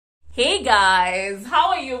Hey guys, how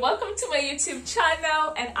are you? Welcome to my YouTube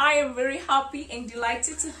channel, and I am very happy and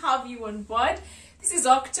delighted to have you on board. This is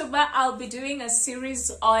October. I'll be doing a series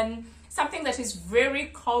on something that is very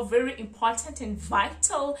core, very important and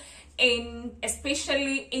vital,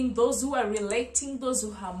 especially in those who are relating, those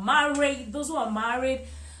who are married, those who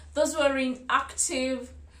are in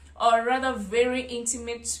active or rather very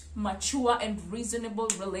intimate, mature and reasonable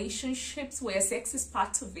relationships where sex is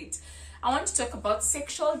part of it. I want to talk about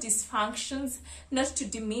sexual dysfunctions, not to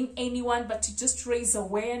demean anyone, but to just raise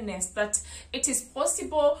awareness that it is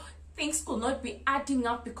possible things could not be adding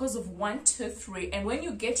up because of 1, 2, 3. And when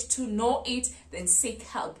you get to know it, then seek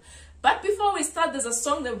help. But before we start, there's a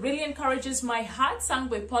song that really encourages my heart, sung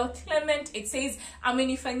by Paul Clement. It says,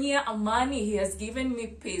 Amenifanyia amani, he has given me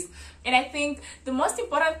peace. And I think the most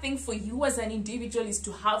important thing for you as an individual is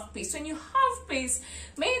to have peace. When you have peace,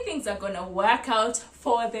 many things are going to work out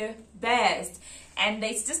for the best. And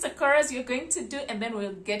it's just a chorus you're going to do, and then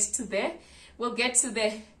we'll get to the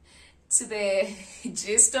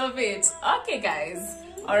gist of it. Okay, guys.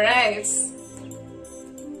 All right.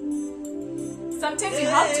 Sometimes you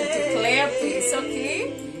have to declare peace,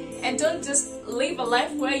 okay? And don't just live a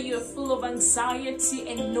life where you're full of anxiety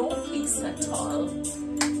and no peace at all.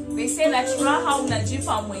 They say that raha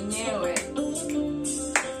unajipa mwenyewe.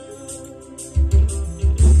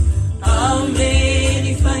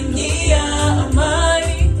 Amenifanyia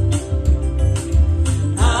amani.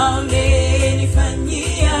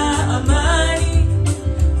 Amenifanyia amani.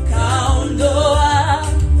 Kaondoa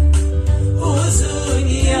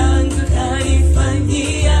huzuni yangu.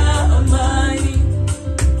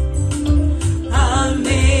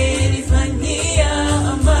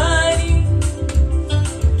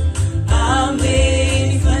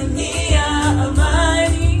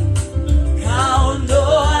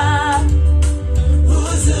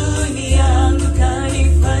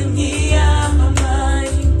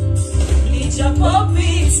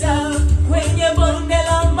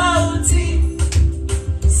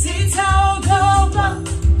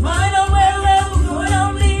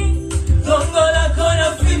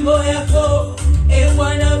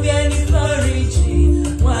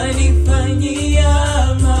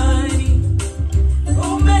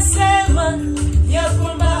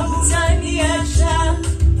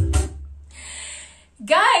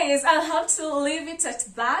 Guys, I'll have to leave it at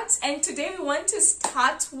that. And today we want to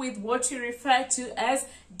start with what we refer to as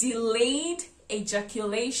delayed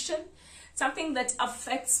ejaculation, something that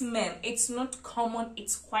affects men. It's not common,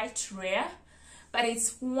 it's quite rare, but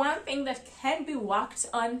it's one thing that can be worked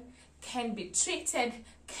on, can be treated,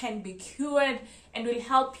 can be cured, and will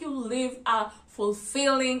help you live a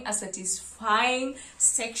fulfilling, a satisfying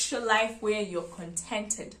sexual life where you're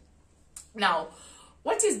contented. Now,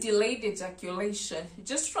 what is delayed ejaculation?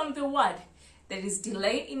 Just from the word, there is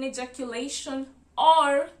delay in ejaculation,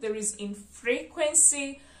 or there is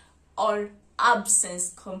infrequency or absence,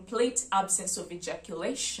 complete absence of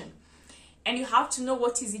ejaculation. And you have to know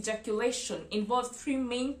what is ejaculation. It involves 3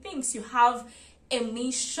 main things. You have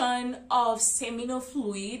emission of seminal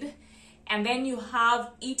fluid, and then you have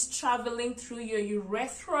it traveling through your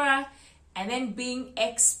urethra and then being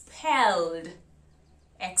expelled.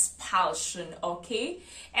 Expulsion, okay?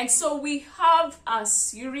 And so we have a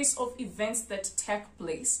series of events that take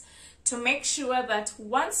place to make sure that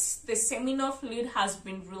once the seminal fluid has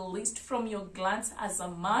been released from your glands as a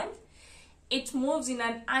man, it moves in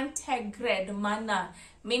an antegrade manner,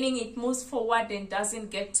 meaning it moves forward and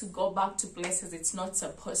doesn't get to go back to places it's not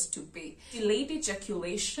supposed to be. Delayed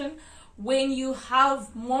ejaculation, when you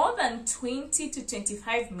have more than 20 to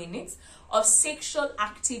 25 minutes of sexual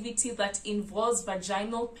activity that involves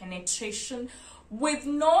vaginal penetration with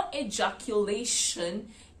no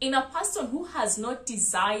ejaculation in a person who has not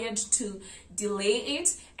desired to delay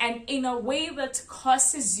it, and in a way that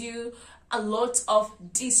causes you a lot of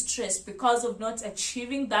distress because of not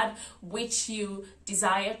achieving that which you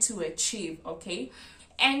desire to achieve, okay?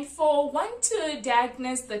 And for one to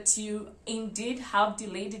diagnose that you indeed have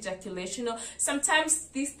delayed ejaculation, sometimes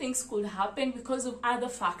these things could happen because of other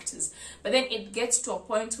factors, but then it gets to a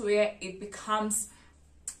point where it becomes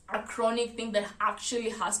a chronic thing that actually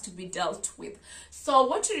has to be dealt with. So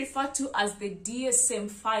what we refer to as the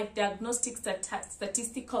DSM-5 Diagnostic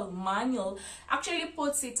Statistical Manual actually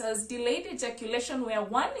puts it as delayed ejaculation, where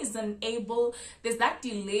one is unable, there's that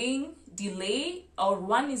delay or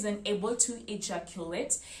one is unable to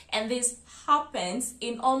ejaculate, and this happens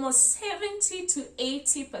in almost 70 to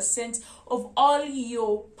 80% of all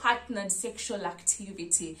your partnered sexual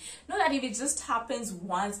activity. Not that if it just happens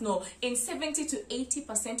once, no, in 70 to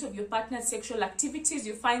 80% of your partnered sexual activities,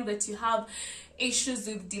 you find that you have issues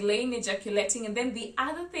with delaying ejaculating. And then the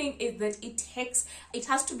other thing is that it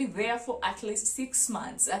has to be there for at least 6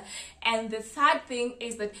 months. And the third thing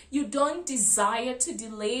is that you don't desire to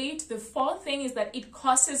delay it. The fourth thing is that it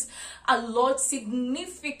causes a lot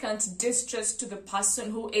significant distress to the person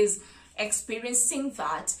who is experiencing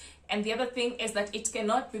that. And the other thing is that it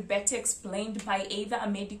cannot be better explained by either a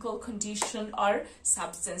medical condition or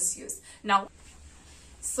substance use. Now,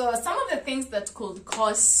 so some of the things that could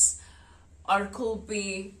cause or could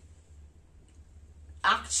be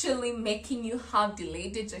actually making you have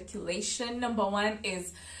delayed ejaculation. Number one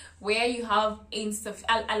is where you have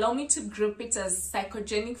allow me to group it as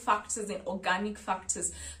psychogenic factors and organic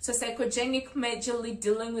factors. So psychogenic majorly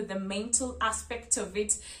dealing with the mental aspect of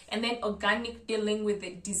it, and then organic dealing with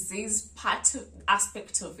the disease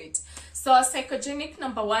aspect of it. So psychogenic,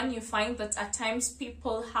 number one, you find that at times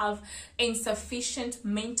people have insufficient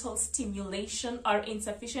mental stimulation or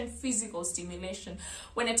insufficient physical stimulation.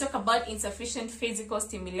 When I talk about insufficient physical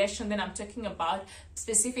stimulation, then I'm talking about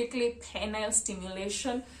specifically penile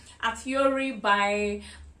stimulation, a theory by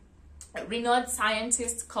renowned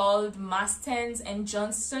scientists called Martens and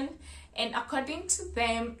Johnston. And according to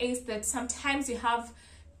them is that sometimes you have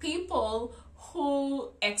people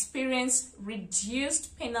who experience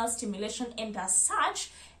reduced penile stimulation and as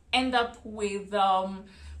such end up with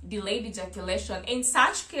delayed ejaculation. In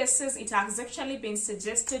such cases, it has actually been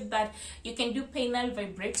suggested that you can do penile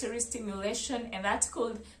vibratory stimulation, and that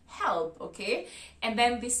could help. Okay, and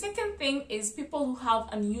then the second thing is people who have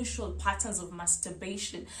unusual patterns of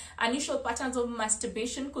masturbation. Unusual patterns of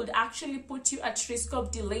masturbation could actually put you at risk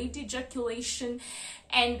of delayed ejaculation.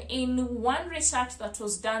 And in one research that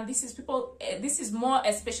was done, this is more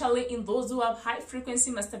especially in those who have high frequency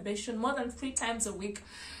masturbation, more than 3 times a week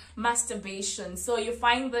masturbation. So you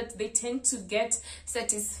find that they tend to get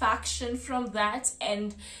satisfaction from that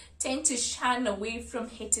and tend to shun away from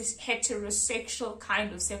heterosexual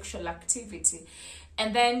kind of sexual activity.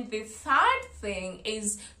 And then the third thing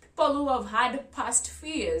is people who have had past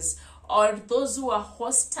fears, or those who are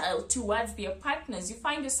hostile towards their partners. You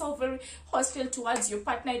find yourself very hostile towards your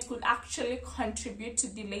partner, it could actually contribute to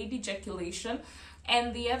delayed ejaculation.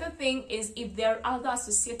 And the other thing is if there are other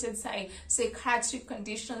associated psychiatric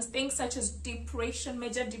conditions, things such as depression,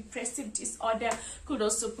 major depressive disorder could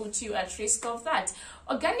also put you at risk of that.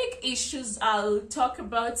 Organic issues, I'll talk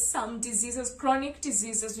about some diseases, chronic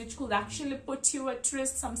diseases, which could actually put you at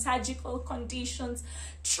risk, some surgical conditions,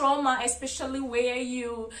 trauma, especially where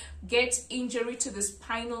you get injury to the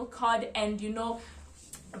spinal cord and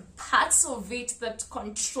parts of it that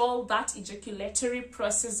control that ejaculatory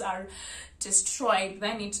process are destroyed,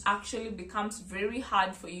 then it actually becomes very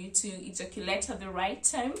hard for you to ejaculate at the right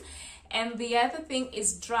time. And the other thing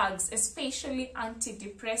is drugs, especially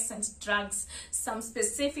antidepressant drugs. Some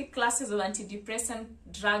specific classes of antidepressant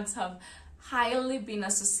drugs have highly been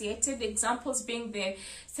associated, examples being the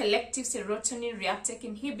selective serotonin reuptake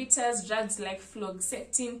inhibitors, drugs like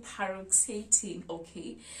fluoxetine, paroxetine.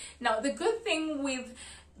 Okay, now the good thing with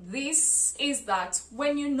this is that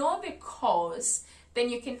when you know the cause, then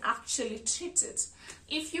you can actually treat it.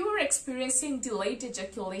 If you are experiencing delayed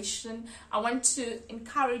ejaculation, I want to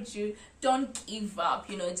encourage you, don't give up,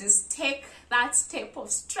 just take that step of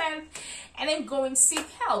strength and then go and seek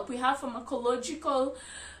help. We have pharmacological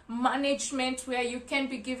management where you can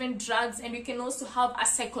be given drugs, and you can also have a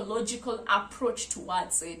psychological approach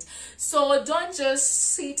towards it. So don't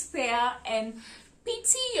just sit there and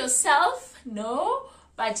pity yourself, no,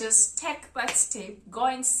 but just take that step. Go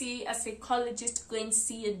and see a psychologist, go and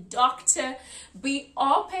see a doctor, be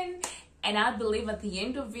open, and I believe at the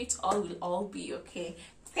end of it all will all be okay.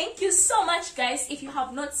 Thank you so much, guys. If you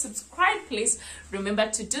have not subscribed, please remember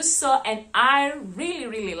to do so, and I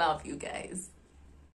really love you guys.